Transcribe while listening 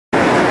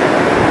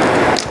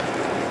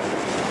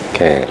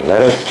Okay,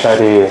 let us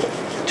study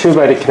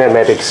two-body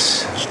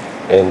kinematics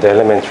in the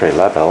elementary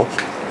level.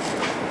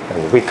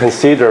 And we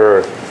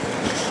consider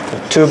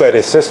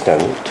two-body system,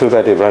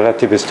 two-body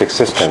relativistic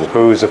system,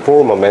 whose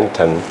four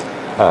momentum,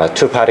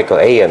 two particle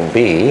A and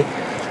B,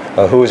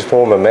 whose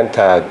four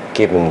momenta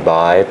given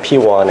by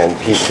P1 and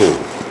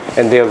P2.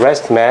 And their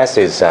rest mass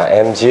is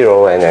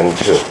M0 and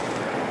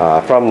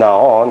M2. From now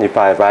on, if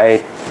I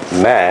write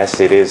mass,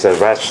 it is a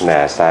rest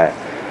mass.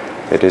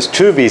 It is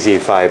too busy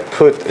if I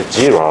put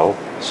 0.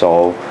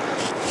 So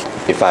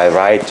if I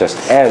write just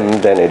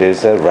M, then it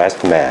is a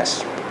rest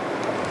mass.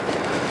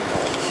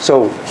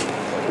 So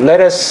let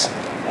us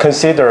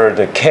consider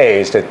the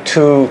case, the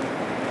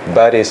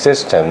two-body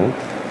system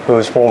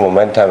whose four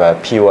momentum are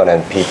P1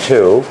 and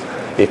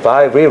P2. If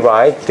I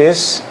rewrite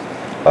this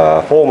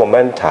four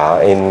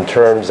momenta in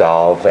terms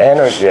of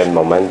energy and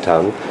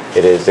momentum,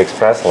 it is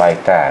expressed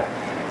like that.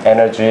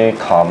 Energy,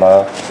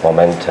 comma,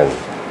 momentum.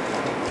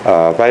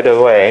 By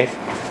the way,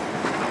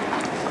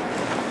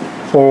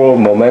 for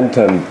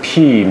momentum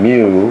P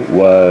mu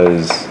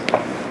was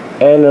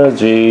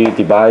energy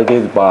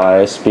divided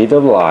by speed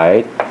of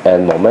light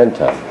and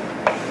momentum.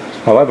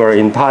 However,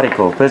 in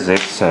particle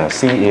physics,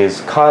 C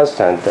is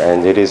constant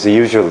and it is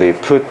usually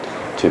put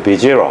to be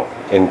 0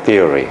 in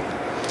theory.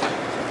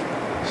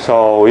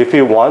 So if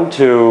you want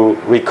to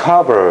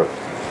recover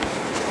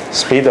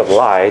speed of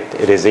light,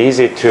 it is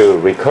easy to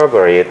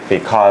recover it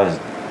because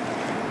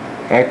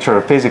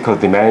actual physical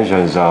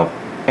dimensions of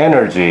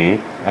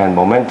energy and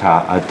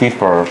momenta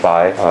differ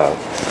by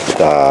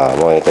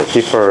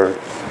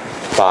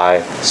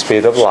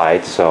speed of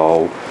light.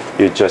 So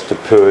you just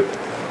put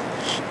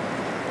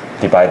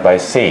divide by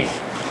C.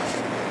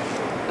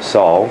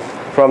 So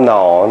from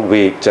now on,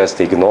 we just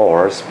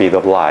ignore speed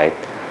of light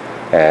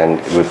and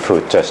we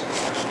put just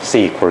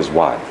C equals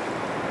 1.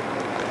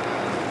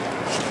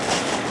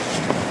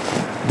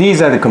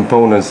 These are the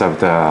components of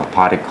the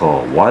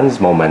particle 1's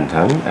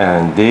momentum,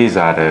 and these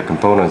are the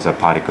components of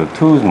particle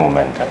 2's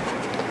momentum.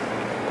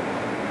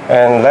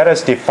 And let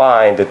us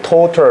define the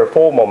total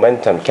four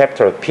momentum,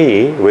 capital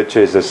P, which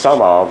is the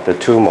sum of the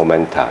two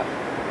momenta.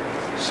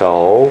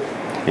 So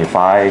if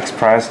I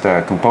express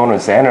the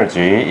component's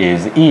energy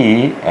is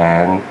E,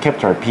 and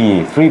capital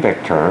P 3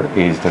 vector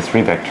is the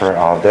 3 vector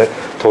of the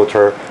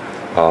total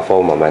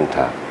four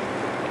momenta.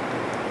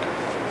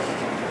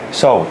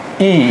 So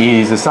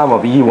E is the sum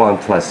of E1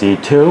 plus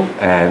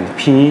E2, and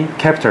P,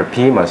 capital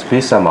P must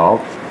be sum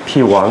of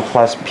P1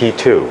 plus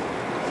P2.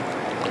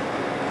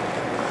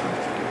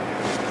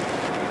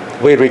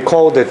 We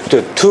recall that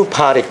the two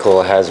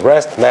particle has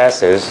rest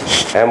masses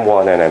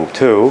M1 and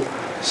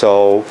M2.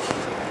 So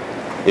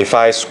if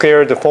I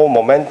square the four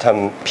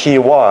momentum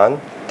P1,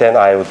 then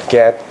I would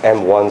get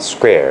M1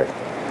 squared.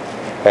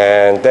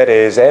 And that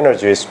is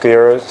energy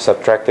squared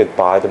subtracted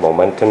by the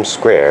momentum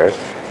squared.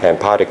 And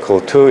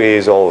particle 2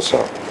 is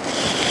also.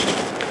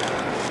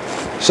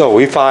 So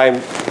if I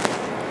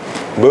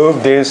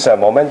move this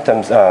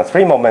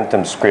three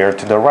momentum square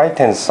to the right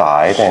hand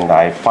side, and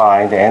I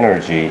find the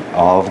energy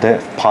of the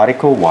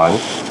particle 1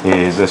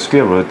 is the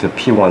square root of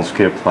P1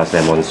 squared plus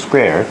M1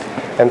 squared,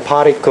 and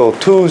particle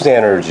 2's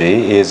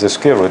energy is the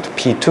square root of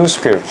P2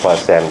 squared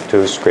plus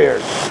M2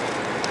 squared.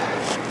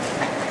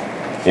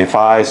 If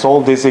I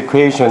solve this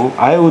equation,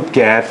 I would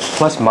get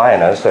plus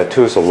minus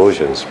two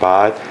solutions,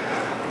 but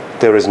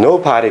there is no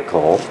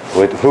particle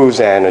with whose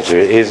energy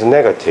is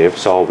negative,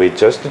 so we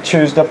just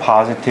choose the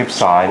positive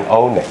sign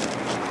only.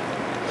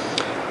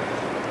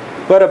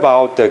 What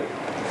about the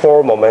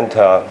four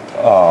momenta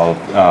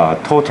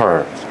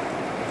total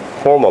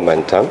four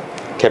momentum?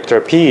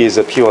 Capital P is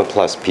a P1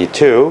 plus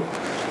P2,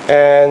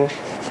 and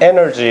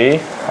energy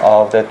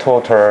of the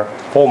total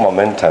four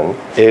momentum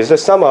is the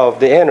sum of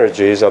the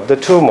energies of the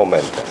two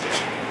momenta.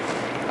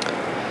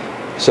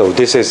 So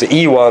this is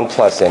E1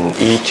 plus an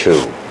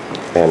E2.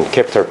 And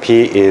capital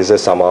P is the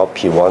sum of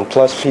P1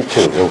 plus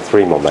P2 in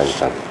three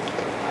momentum.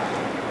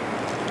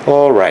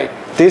 All right,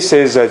 this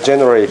is a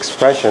general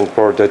expression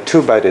for the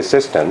two-body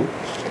system.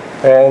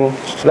 And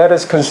let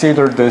us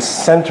consider the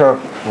center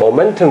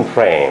momentum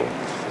frame.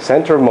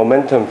 Center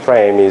momentum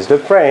frame is the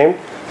frame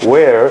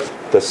where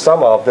the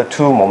sum of the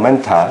two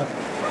momenta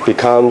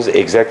becomes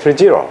exactly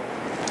 0.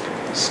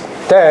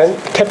 Then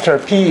capital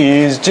P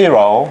is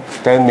 0.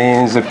 That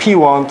means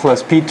P1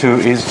 plus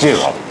P2 is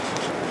 0.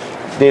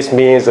 This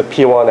means the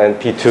P1 and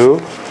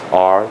P2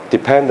 are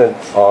dependent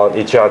on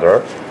each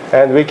other,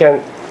 and we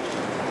can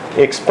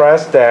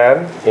express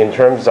them in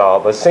terms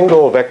of a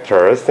single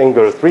vector,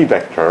 single 3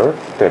 vector,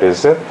 that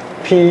is a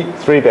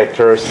P3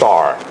 vector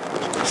star.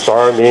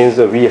 Star means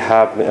that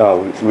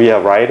we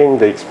are writing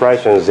the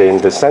expressions in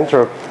the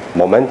center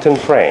momentum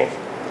frame.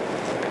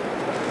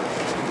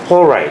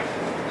 All right,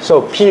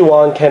 so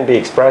P1 can be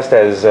expressed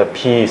as a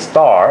P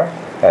star,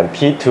 and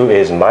P2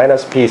 is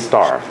minus P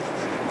star.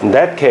 In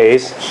that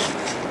case,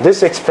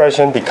 this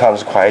expression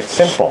becomes quite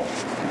simple.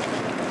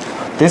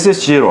 This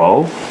is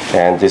 0,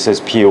 and this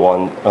is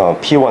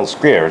P1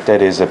 squared,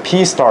 that is a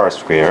P star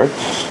squared.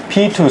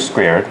 P2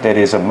 squared, that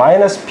is a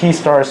minus P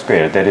star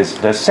squared, that is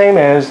the same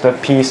as the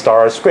P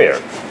star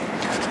squared.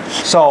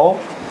 So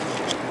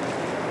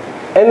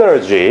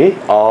energy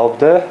of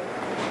the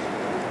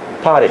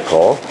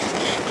particle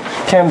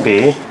can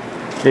be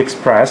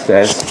expressed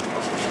as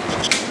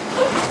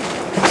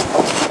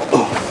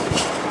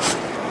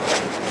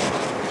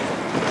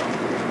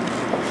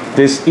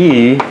this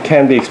E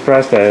can be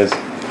expressed as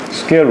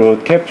square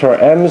root capital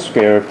M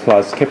squared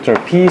plus capital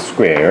P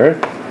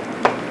squared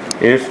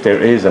if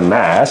there is a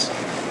mass.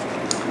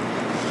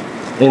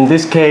 In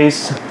this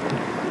case,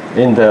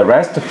 in the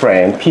rest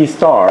frame, P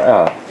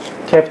star,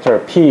 capital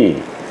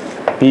P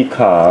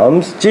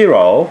becomes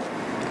 0,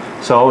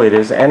 so it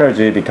is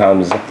energy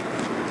becomes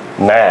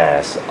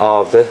mass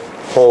of the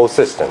whole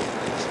system.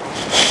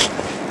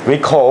 We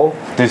call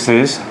this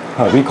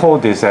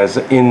as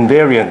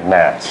invariant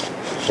mass.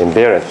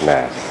 Invariant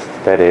mass.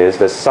 That is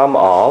the sum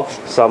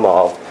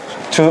of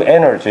two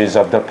energies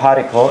of the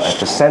particle at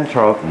the center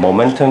of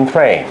momentum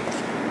frame.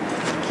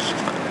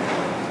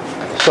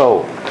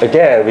 So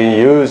again, we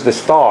use the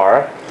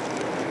star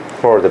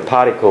for the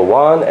particle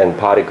 1 and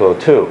particle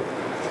 2.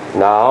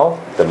 Now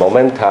the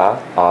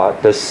momenta are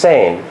the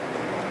same,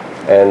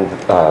 and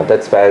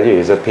that value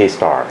is a P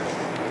star.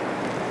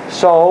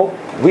 So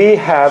we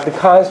have the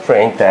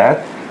constraint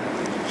that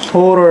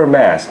total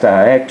mass,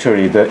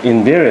 actually the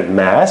invariant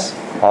mass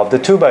of the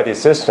two-body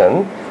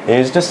system,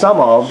 is the sum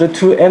of the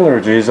two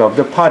energies of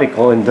the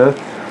particle in the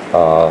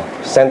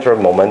center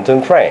of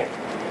momentum frame.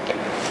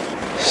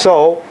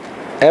 So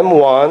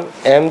M1,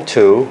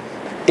 M2,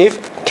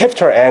 if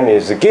capital M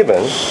is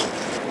given,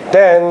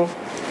 then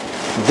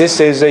this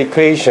is the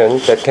equation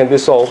that can be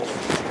solved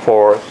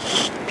for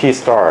P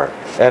star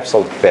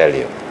absolute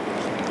value.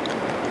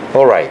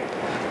 Alright,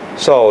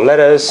 so let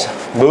us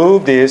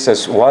move this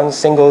as one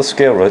single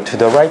square root to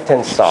the right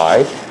hand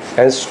side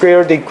and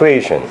square the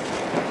equation.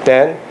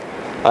 Then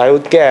I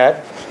would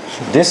get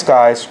this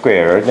guy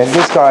squared and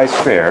this guy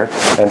squared,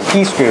 and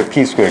P squared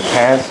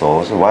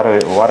cancels.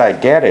 What I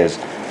get is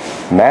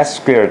mass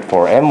squared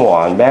for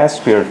M1, mass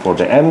squared for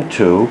the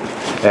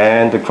M2,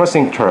 and the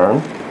crossing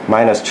term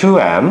minus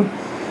 2M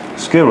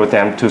square root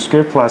M2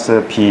 squared plus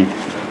a P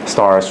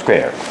star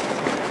squared.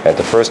 And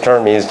the first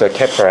term is the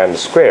capital M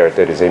squared,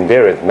 that is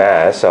invariant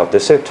mass of the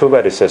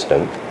two-body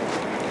system.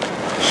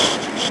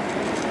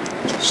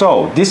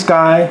 So this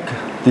guy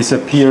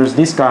disappears,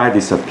 this guy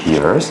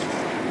disappears,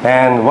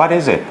 and what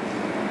is it?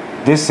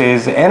 This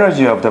is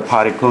energy of the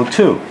particle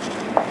 2.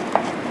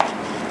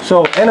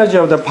 So energy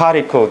of the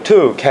particle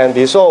 2 can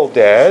be solved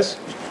as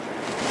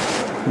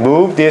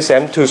move this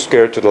M2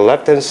 squared to the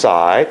left hand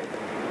side.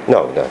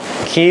 No,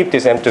 keep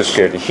this M2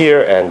 squared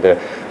here and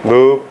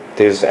move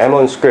this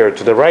M1 squared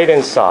to the right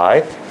hand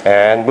side,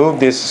 and move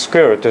this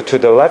square root to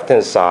the left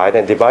hand side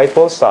and divide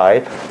both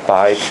sides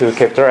by 2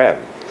 capital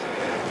M.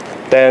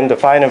 Then the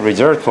final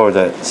result for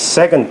the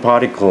second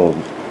particle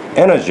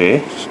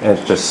energy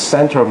at the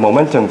center of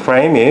momentum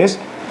frame is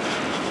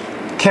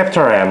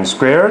capital M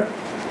squared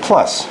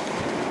plus,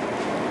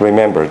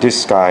 remember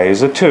this guy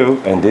is a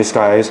 2 and this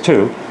guy is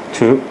 2,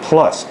 2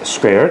 plus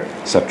squared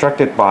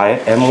subtracted by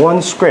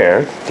M1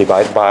 squared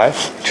divided by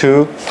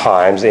 2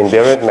 times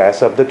invariant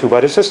mass of the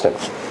two-body system.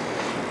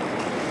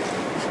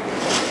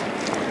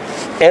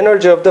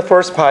 Energy of the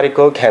first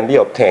particle can be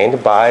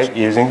obtained by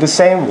using the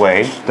same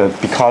way,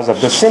 because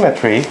of the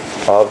symmetry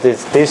of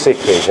this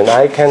equation.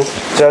 I can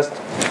just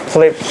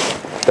flip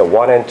the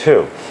 1 and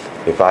 2.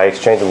 If I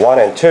exchange 1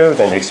 and 2,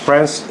 then the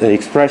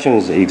expression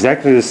is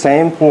exactly the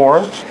same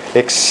form,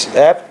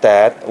 except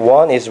that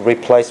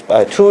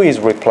 2 is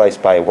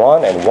replaced by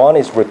 1 and 1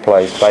 is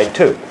replaced by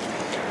 2.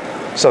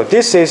 So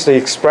this is the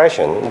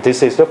expression,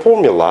 this is the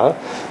formula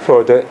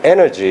for the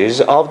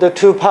energies of the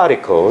two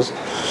particles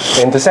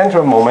in the center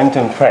of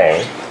momentum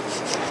frame,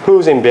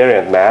 whose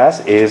invariant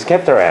mass is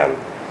capital M.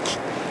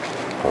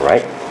 All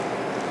right.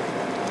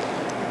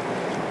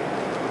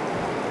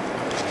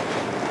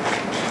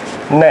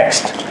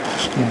 Next,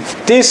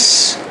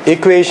 this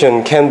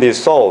equation can be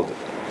solved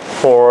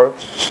for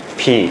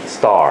P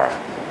star,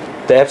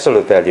 the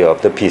absolute value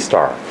of the P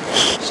star.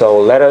 So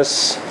let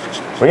us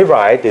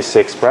rewrite this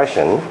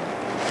expression.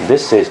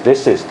 This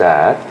is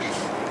that.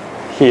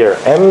 Here,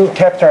 M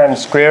capital M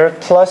squared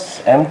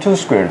plus M2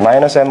 squared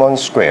minus M1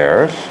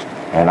 squared,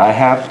 and I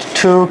have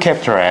 2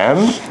 capital M,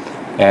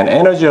 and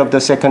energy of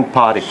the second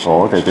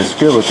particle, that is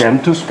square root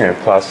M2 squared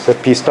plus the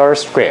P star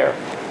squared.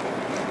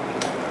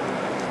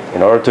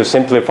 In order to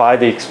simplify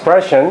the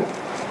expression,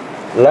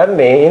 let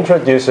me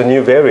introduce a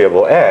new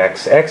variable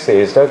x. X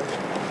is the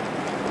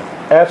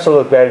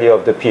absolute value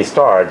of the P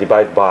star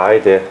divided by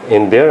the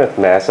invariant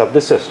mass of the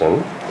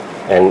system,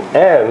 and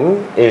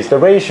M is the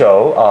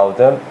ratio of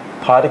the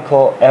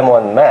particle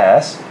M1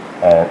 mass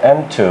and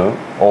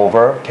M2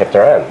 over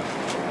capital M.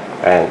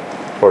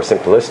 And for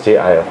simplicity,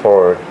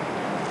 for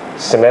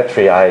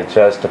symmetry, I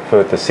just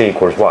put the C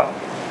equals 1.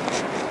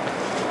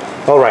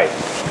 All right.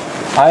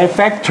 I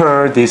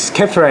factor this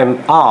capital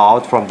M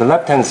out from the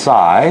left-hand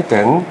side,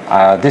 then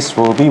this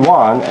will be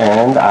 1,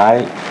 and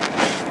I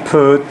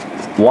put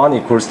 1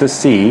 equals to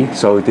C,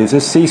 so this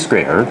is C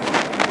squared.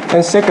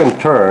 And second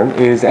term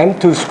is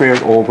m2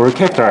 squared over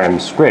capital M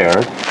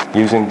squared.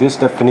 Using this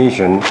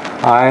definition,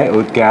 I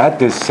would get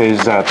this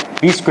is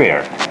b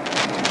squared.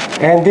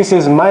 And this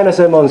is minus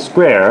m1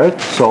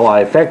 squared, so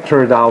I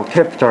factored out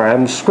capital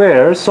M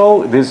squared,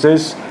 so this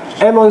is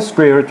m1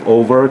 squared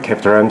over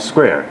capital M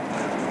squared.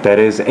 That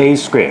is a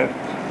squared.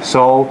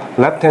 So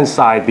left hand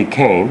side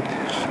became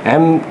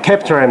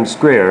capital M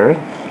squared,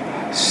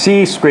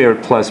 c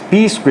squared plus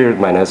b squared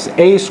minus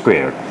a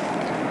squared.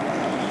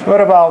 What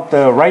about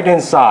the right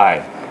hand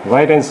side?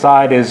 Right hand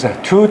side is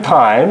 2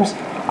 times.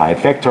 I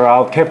factor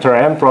out capital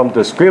M from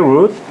the square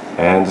root,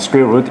 and the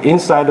square root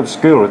inside of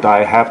square root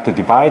I have to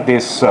divide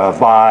this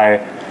by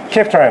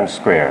capital M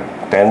squared.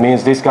 That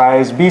means this guy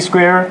is b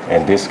squared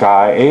and this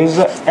guy is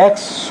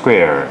x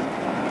squared.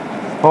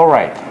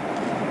 Alright,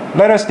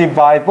 let us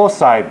divide both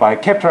sides by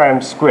capital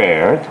M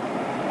squared.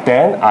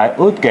 Then I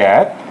would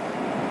get,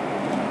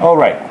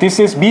 alright, this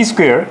is b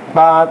squared,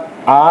 but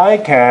I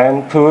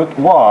can put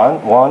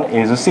 1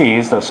 is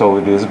c, so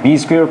it is b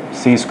squared,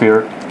 c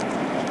squared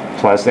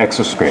plus x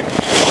squared.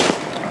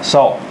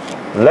 So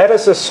let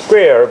us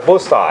square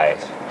both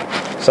sides.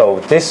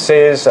 So this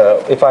is,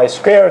 if I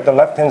square the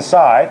left hand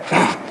side,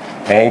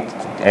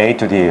 a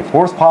to the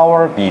 4th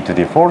power, b to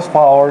the 4th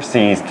power,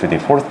 c to the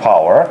 4th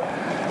power,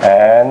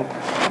 and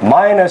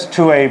minus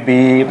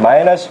 2ab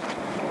minus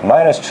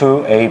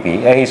 2ab,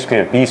 a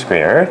squared, b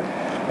squared,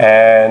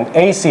 and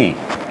ac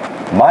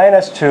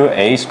minus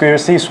 2a squared,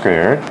 c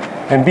squared,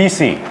 and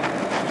bc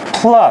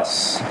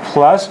plus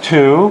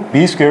 2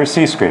 b squared,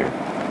 c squared.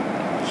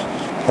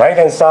 Right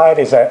hand side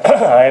is a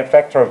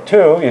factor of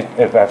 2.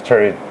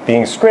 After it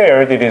being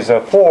squared, it is a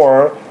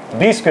 4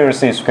 b squared,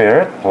 c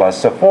squared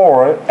plus a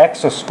 4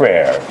 x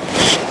squared.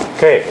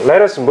 Okay,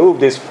 let us move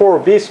this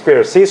 4b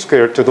squared, c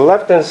squared to the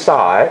left hand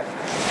side.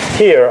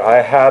 Here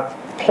I have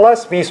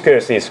plus b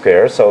squared, c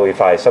squared. So if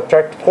I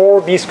subtract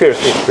 4b squared,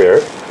 c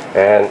squared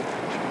and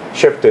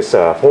shift this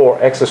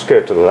 4x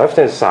squared to the left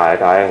hand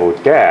side, I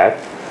would get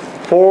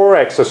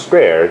 4x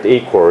squared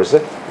equals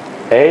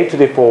a to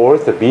the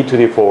 4th, b to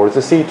the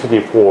 4th, c to the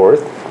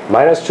 4th,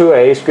 minus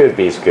 2a squared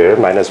b squared,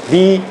 minus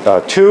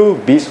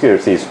 2b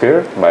squared c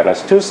squared,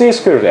 minus 2c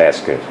squared a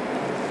squared.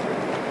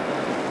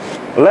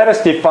 Let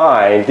us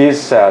define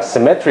this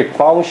symmetric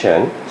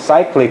function,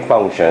 cyclic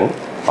function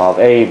of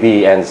a,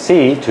 b, and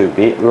c to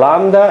be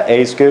lambda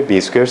a squared, b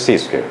squared, c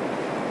squared.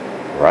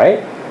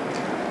 Right?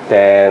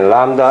 Then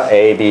lambda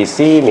a, b,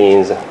 c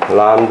means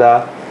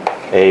lambda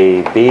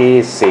a,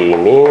 b, c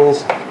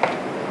means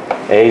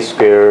a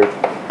squared,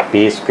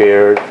 b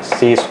squared,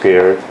 c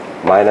squared,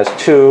 minus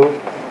 2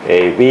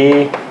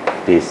 ab,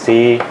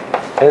 bc,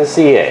 and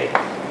ca.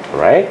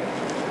 Right?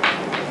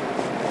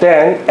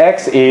 Then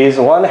x is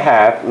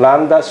 1/2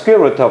 lambda square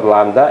root of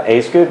lambda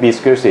a squared, b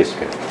squared, c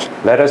squared.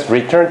 Let us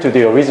return to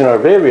the original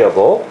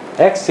variable.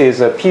 X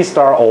is p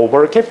star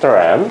over capital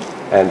M,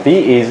 and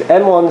b is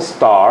m1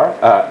 star,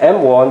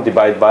 m1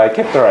 divided by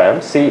capital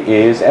M, c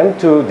is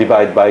m2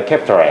 divided by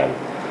capital M.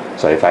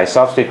 So if I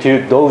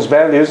substitute those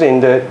values in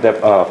the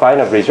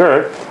final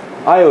result,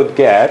 I would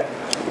get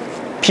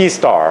p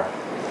star,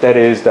 that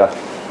is the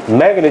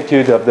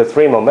magnitude of the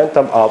 3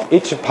 momentum of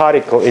each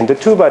particle in the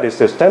 2-body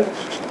system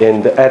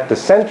at the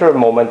center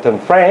momentum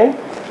frame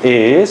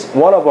is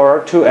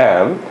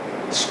 1/2m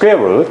square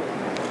root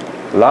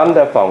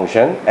lambda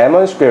function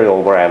m1 squared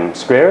over m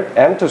squared,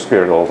 m2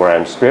 squared over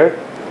m squared,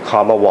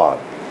 comma 1.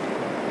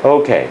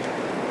 Okay.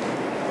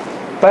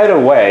 By the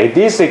way,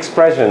 this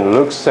expression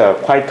looks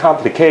quite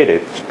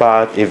complicated,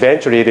 but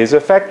eventually it is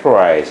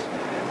factorized.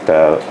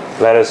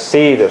 Let us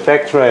see the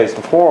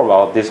factorized form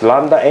of this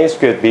lambda a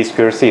squared, b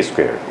squared, c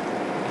squared.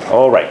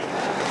 Alright.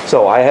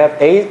 So I have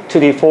a to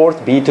the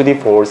 4th, b to the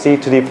 4th, c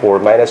to the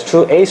 4th, minus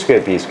 2a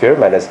squared, b squared,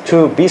 minus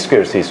 2b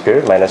squared, c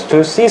squared, minus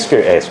 2c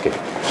squared, a squared.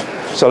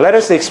 So let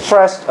us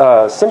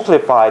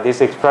simplify this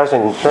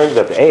expression in terms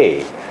of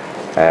a.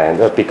 And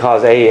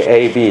because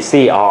a, b,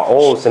 c are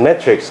all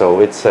symmetric, so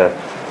it's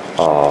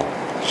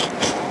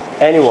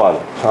anyone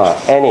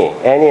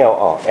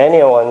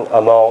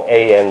among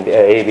a and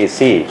a, b,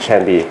 c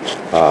can be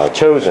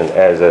chosen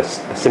as a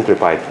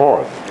simplified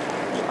form.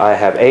 I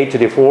have a to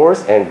the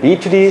 4th and b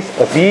to the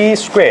b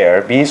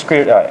squared, a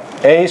squared,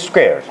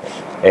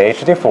 a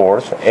to the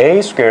 4th,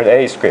 a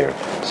squared.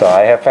 So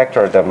I have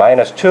factored the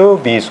minus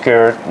 2b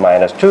squared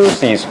minus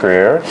 2c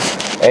squared,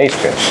 a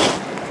squared.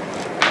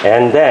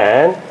 And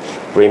then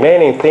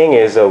remaining thing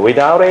is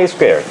without a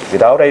squared,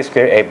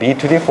 a b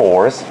to the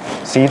 4th,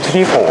 c to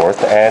the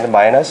 4th, and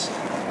minus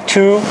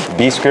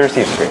 2b squared,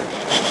 c squared.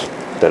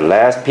 The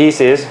last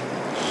piece is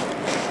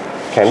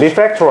can be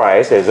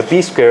factorized as a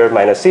b squared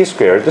minus c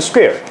squared, the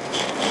square.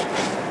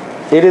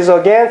 It is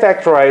again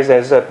factorized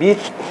as a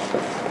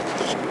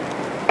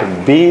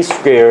b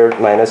squared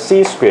minus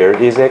c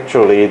squared is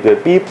actually the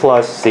b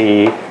plus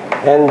c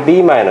and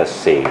b minus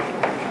c.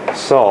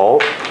 So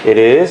it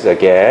is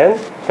again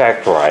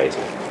factorized.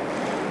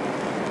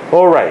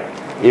 Alright,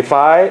 if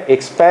I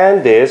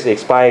expand this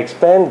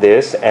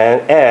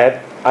and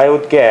add, I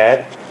would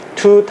get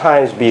 2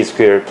 times b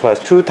squared plus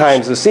 2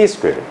 times c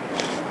squared.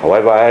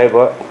 However, I have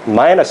a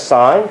minus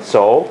sign,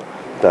 so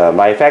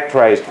my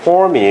factorized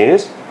form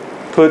is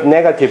put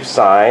negative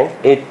sign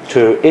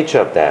to each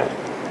of them.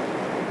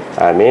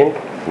 I mean,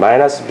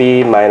 minus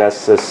b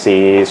minus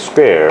c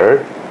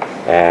squared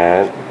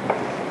and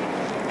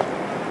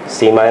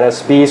c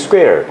minus b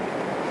squared.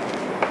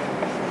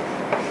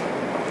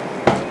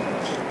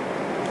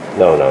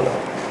 No.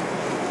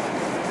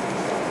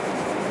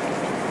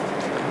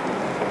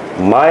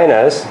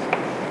 Minus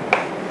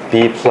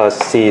b plus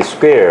c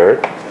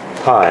squared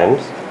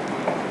times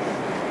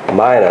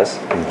minus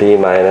b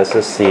minus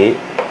c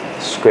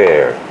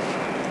squared.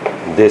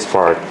 This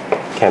part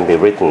can be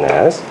written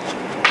as.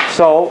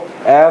 So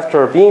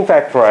after being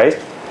factorized,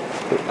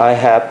 I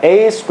have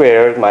a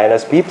squared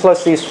minus b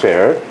plus c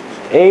squared,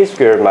 a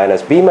squared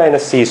minus b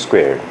minus c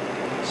squared.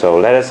 So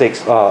let us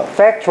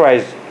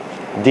factorize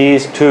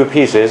these two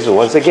pieces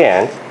once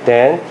again.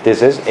 Then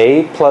this is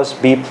a plus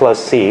b plus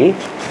c,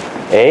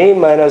 a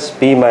minus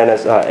b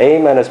minus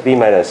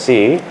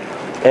c,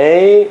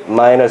 a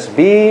minus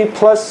b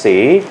plus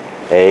c,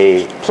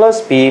 a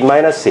plus b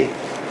minus c.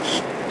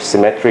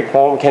 Symmetric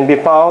form can be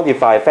found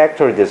if I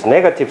factor this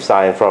negative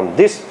sign from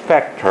this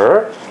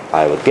factor.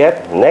 I will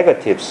get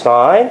negative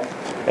sign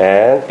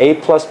and a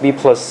plus b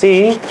plus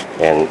c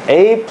and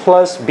a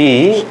plus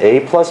b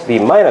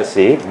minus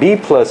c, b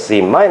plus c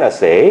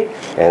minus a,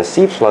 and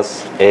c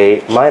plus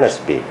a minus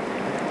b.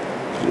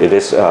 It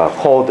is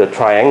called the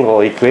triangle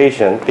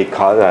equation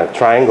because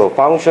triangle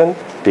function,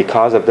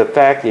 because of the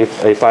fact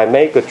if I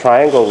make a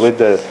triangle with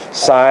the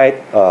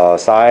sides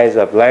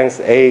of lengths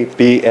a,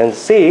 b, and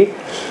c,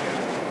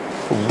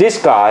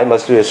 this guy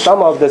must be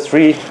sum of the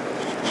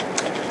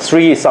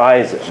three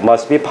sides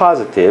must be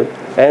positive,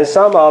 and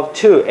sum of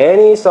two,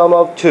 any sum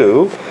of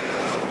two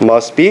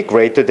must be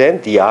greater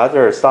than the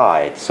other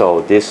side.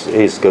 So this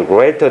is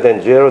greater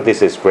than 0,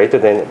 this is greater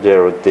than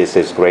 0, this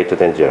is greater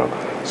than 0.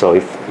 So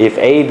if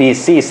A, B,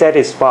 C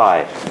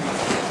satisfy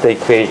the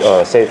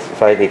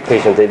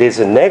equation that is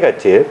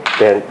negative,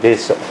 then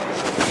this,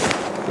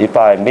 if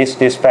I miss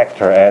this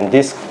factor and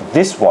this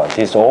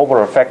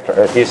over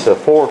factor, these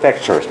four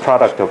factors,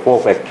 product of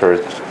four factors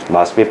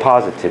must be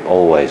positive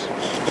always.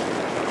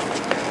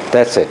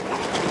 That's it.